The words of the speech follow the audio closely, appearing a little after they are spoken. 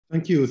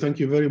Thank you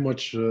very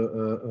much,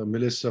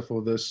 Melissa,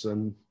 for this,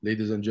 and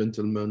ladies and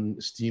gentlemen,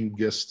 esteemed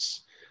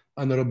guests,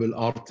 honorable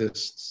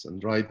artists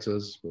and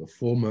writers,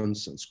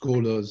 performers and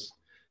scholars,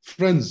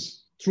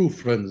 friends, true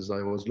friends.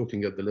 I was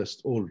looking at the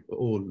list, all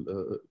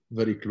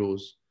very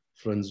close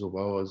friends of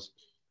ours.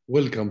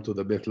 Welcome to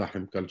the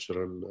Bethlehem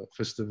Cultural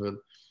Festival.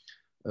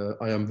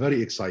 I am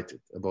very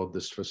excited about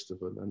this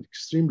festival and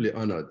extremely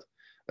honored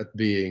at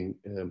being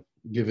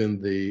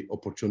given the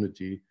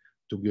opportunity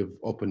to give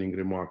opening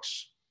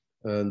remarks.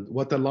 And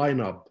what a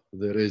lineup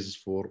there is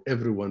for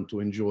everyone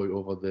to enjoy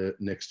over the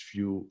next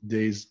few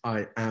days.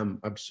 I am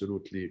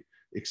absolutely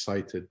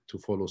excited to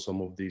follow some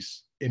of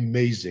these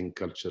amazing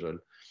cultural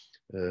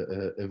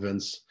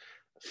events.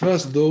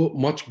 First, though,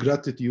 much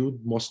gratitude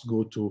must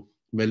go to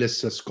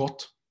Melissa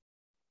Scott,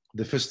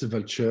 the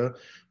festival chair,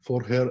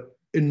 for her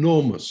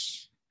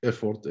enormous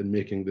effort in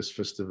making this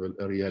festival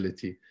a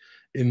reality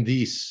in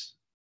these,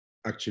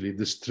 actually,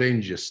 the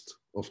strangest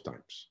of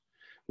times.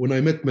 When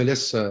I met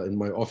Melissa in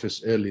my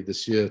office early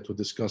this year to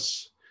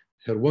discuss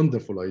her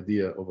wonderful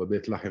idea of a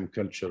Bethlehem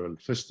Cultural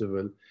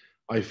Festival,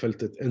 I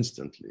felt it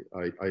instantly.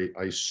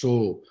 I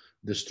saw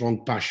the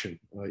strong passion.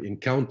 I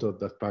encountered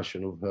that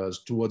passion of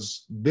hers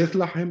towards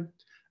Bethlehem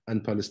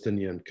and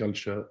Palestinian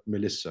culture.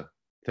 Melissa,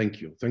 thank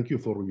you. Thank you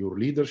for your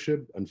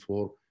leadership and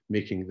for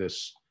making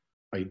this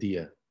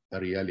idea a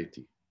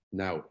reality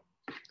now.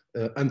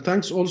 And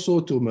thanks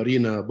also to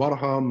Marina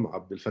Barham,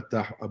 Abdel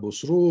Fattah Abu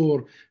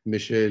Srour,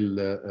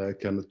 Michelle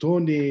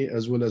Canatoni,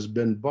 as well as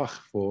Ben Bach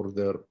for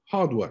their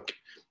hard work.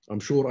 I'm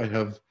sure I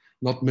have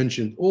not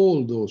mentioned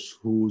all those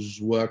whose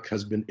work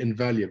has been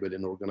invaluable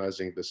in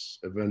organizing this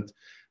event,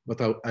 but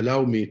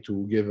allow me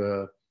to give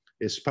a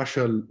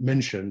special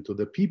mention to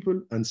the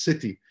people and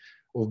city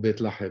of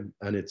Bethlehem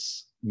and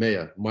its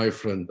mayor, my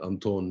friend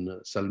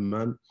Anton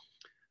Salman.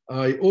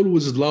 I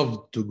always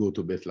loved to go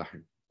to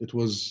Bethlehem. It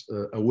was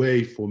a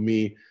way for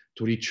me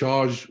to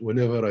recharge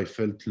whenever I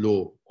felt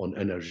low on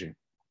energy.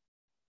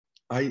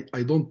 I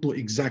don't know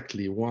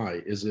exactly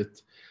why. Is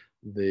it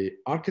the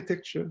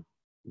architecture,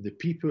 the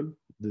people,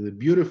 the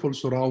beautiful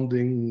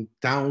surrounding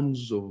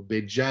towns of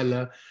Beit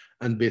Jala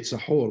and Beit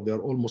Sahor?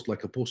 They're almost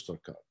like a poster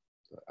card,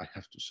 I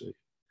have to say.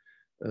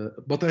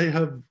 But I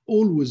have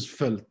always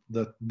felt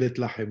that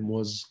Bethlehem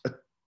was a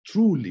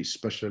truly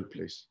special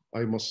place.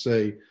 I must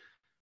say,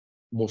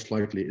 most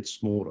likely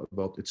it's more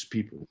about its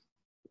people.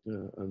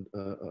 And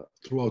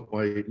throughout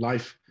my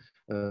life,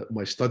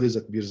 my studies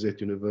at Birzeit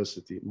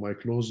University, my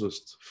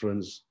closest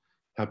friends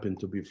happen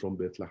to be from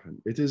Bethlehem.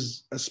 It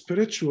is a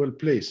spiritual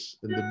place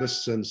in the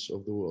best sense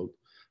of the word.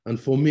 And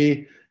for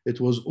me,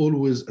 it was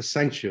always a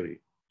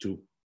sanctuary too.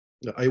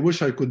 I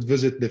wish I could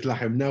visit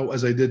Bethlehem now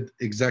as I did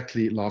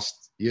exactly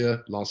last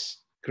year,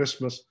 last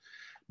Christmas.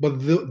 But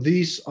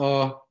these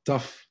are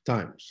tough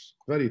times,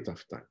 very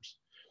tough times.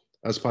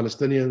 As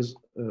Palestinians,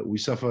 we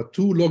suffer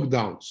two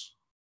lockdowns.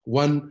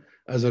 One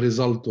as a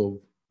result of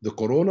the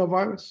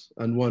coronavirus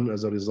and one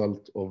as a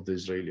result of the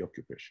Israeli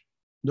occupation.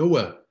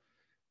 Nowhere,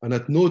 and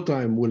at no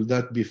time will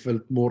that be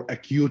felt more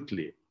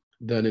acutely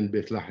than in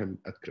Bethlehem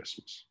at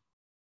Christmas.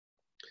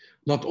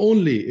 Not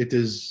only it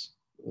is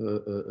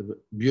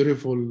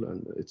beautiful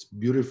and it's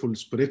beautiful,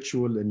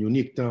 spiritual and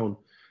unique town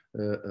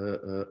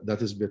that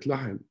is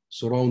Bethlehem,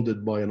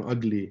 surrounded by an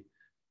ugly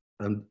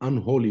and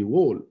unholy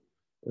wall,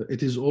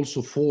 it is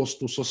also forced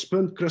to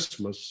suspend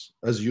Christmas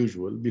as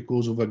usual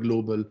because of a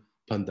global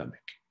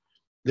pandemic.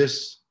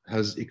 This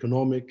has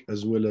economic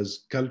as well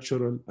as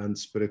cultural and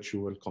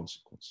spiritual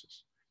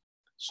consequences.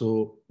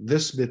 So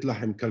this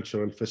Bethlehem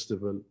Cultural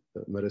Festival,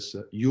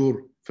 Marissa,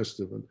 your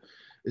festival,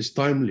 is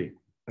timely,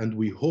 and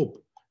we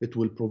hope it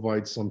will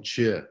provide some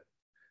cheer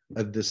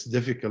at this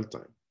difficult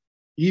time,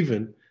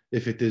 even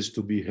if it is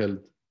to be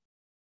held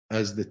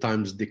as the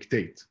times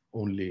dictate,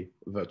 only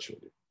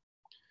virtually.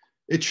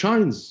 It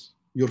shines,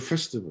 your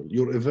festival,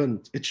 your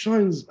event, it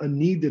shines a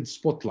needed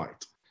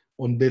spotlight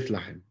on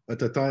Bethlehem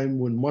at a time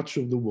when much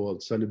of the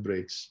world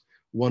celebrates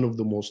one of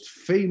the most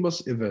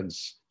famous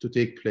events to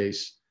take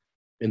place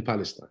in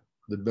Palestine,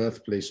 the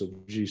birthplace of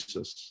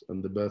Jesus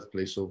and the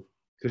birthplace of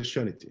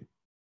Christianity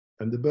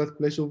and the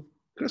birthplace of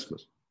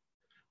Christmas.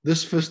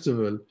 This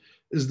festival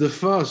is the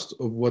first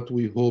of what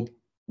we hope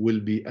will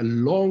be a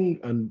long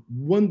and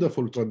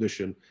wonderful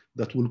tradition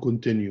that will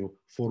continue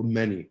for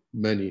many,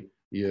 many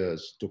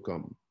years to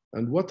come.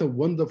 And what a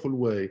wonderful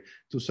way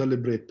to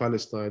celebrate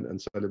Palestine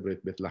and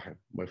celebrate Bethlehem,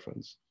 my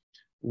friends.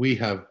 We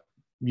have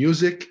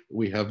music,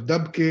 we have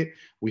dabke,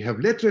 we have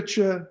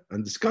literature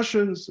and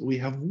discussions, we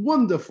have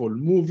wonderful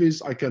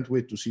movies. I can't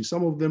wait to see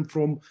some of them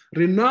from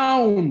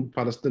renowned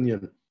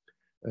Palestinian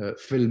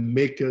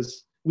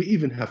filmmakers. We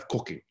even have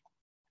cooking.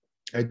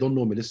 I don't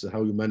know, Melissa,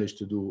 how you manage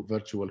to do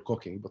virtual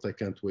cooking, but I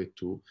can't wait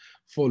to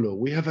follow.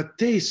 We have a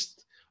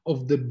taste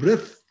of the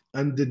breadth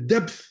and the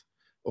depth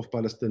of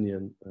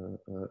Palestinian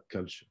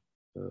culture.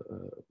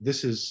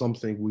 This is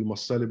something we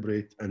must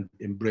celebrate and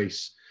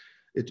embrace.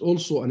 It's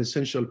also an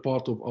essential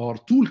part of our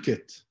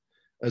toolkit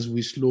as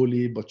we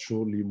slowly but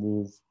surely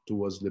move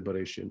towards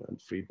liberation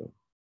and freedom.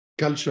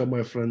 Culture,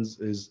 my friends,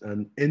 is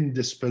an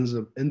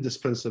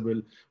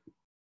indispensable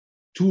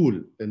tool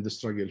in the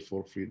struggle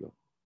for freedom.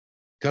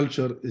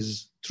 Culture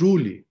is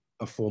truly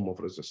a form of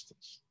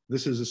resistance.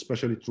 This is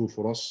especially true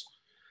for us.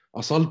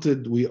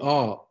 Assaulted, we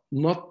are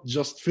not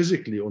just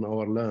physically on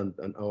our land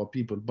and our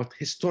people, but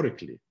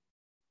historically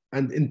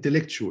and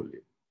intellectually.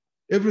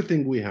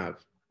 Everything we have,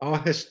 our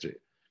history,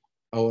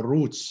 our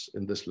roots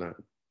in this land,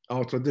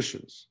 our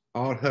traditions,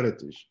 our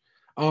heritage,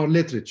 our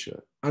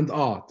literature and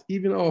art,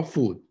 even our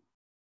food,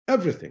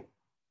 everything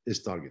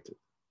is targeted.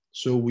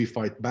 So we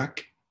fight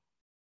back.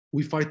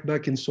 We fight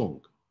back in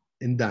song,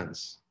 in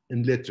dance,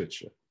 in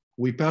literature.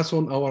 We pass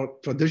on our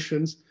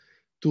traditions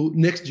to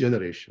next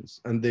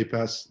generations, and they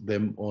pass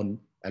them on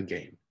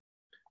again.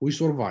 We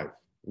survive,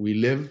 we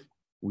live,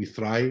 we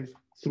thrive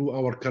through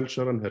our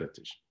culture and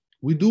heritage.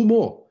 We do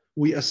more.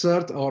 We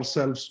assert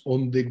ourselves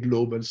on the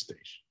global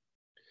stage.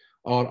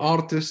 Our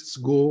artists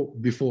go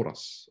before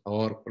us.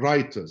 Our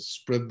writers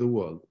spread the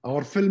word.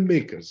 Our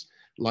filmmakers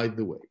light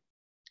the way.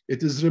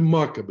 It is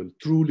remarkable,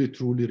 truly,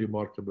 truly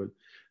remarkable,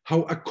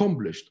 how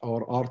accomplished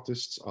our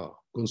artists are,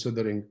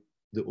 considering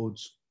the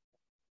odds.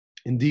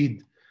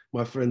 Indeed,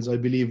 my friends, I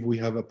believe we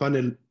have a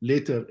panel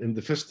later in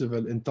the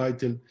festival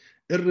entitled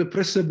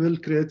Irrepressible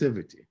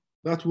Creativity.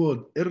 That word,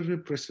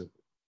 irrepressible,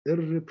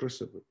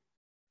 irrepressible.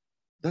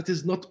 That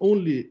is not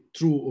only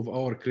true of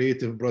our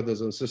creative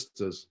brothers and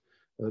sisters,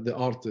 the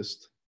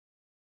artists.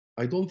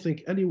 I don't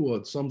think any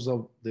word sums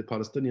up the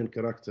Palestinian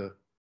character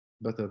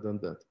better than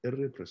that,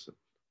 irrepressible.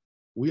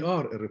 We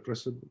are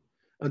irrepressible,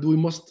 and we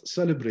must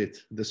celebrate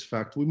this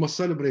fact. We must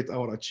celebrate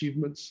our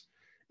achievements,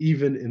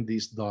 even in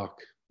these dark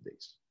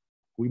days.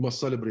 We must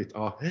celebrate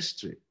our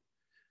history.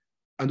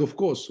 And of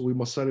course, we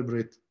must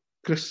celebrate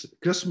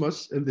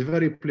Christmas in the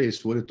very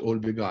place where it all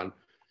began.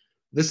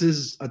 This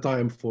is a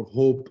time for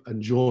hope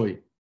and joy,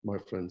 my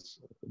friends.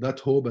 That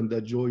hope and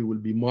that joy will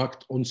be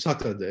marked on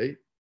Saturday,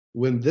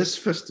 when this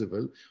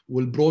festival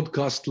will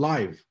broadcast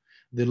live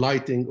the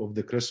lighting of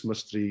the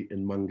Christmas tree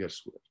in Mangar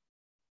Square.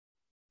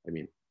 I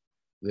mean,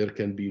 there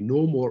can be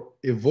no more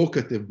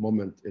evocative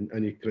moment in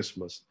any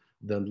Christmas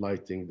than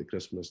lighting the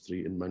Christmas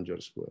tree in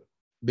Mangar Square.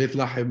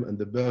 Bethlehem and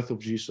the birth of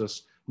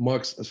Jesus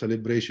marks a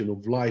celebration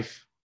of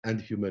life and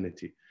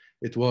humanity.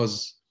 It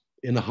was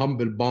in a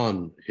humble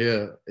barn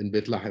here in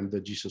Bethlehem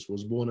that Jesus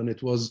was born, and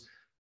it was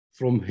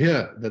from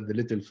here that the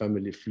little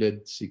family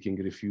fled,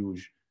 seeking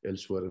refuge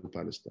elsewhere in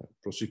Palestine.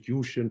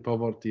 Persecution,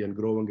 poverty, and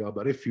growing up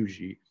a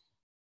refugee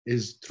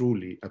is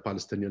truly a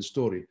Palestinian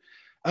story,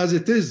 as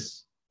it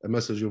is a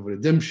message of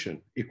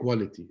redemption,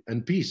 equality,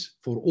 and peace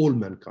for all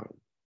mankind.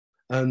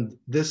 And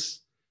this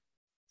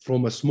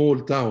from a small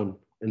town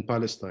in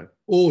Palestine,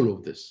 all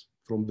of this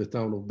from the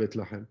town of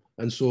Bethlehem.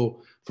 And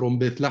so from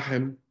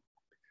Bethlehem,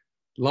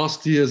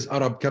 last year's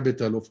Arab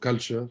capital of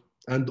culture,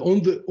 and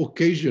on the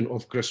occasion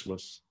of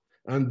Christmas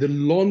and the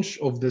launch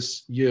of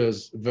this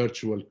year's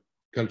virtual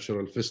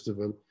cultural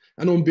festival,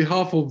 and on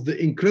behalf of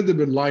the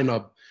incredible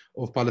lineup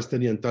of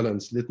Palestinian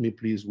talents, let me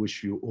please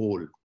wish you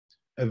all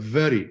a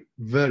very,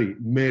 very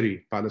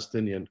merry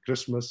Palestinian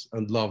Christmas,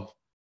 and love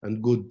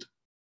and good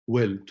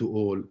will to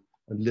all,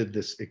 and let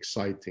this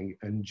exciting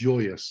and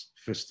joyous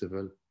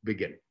festival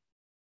begin.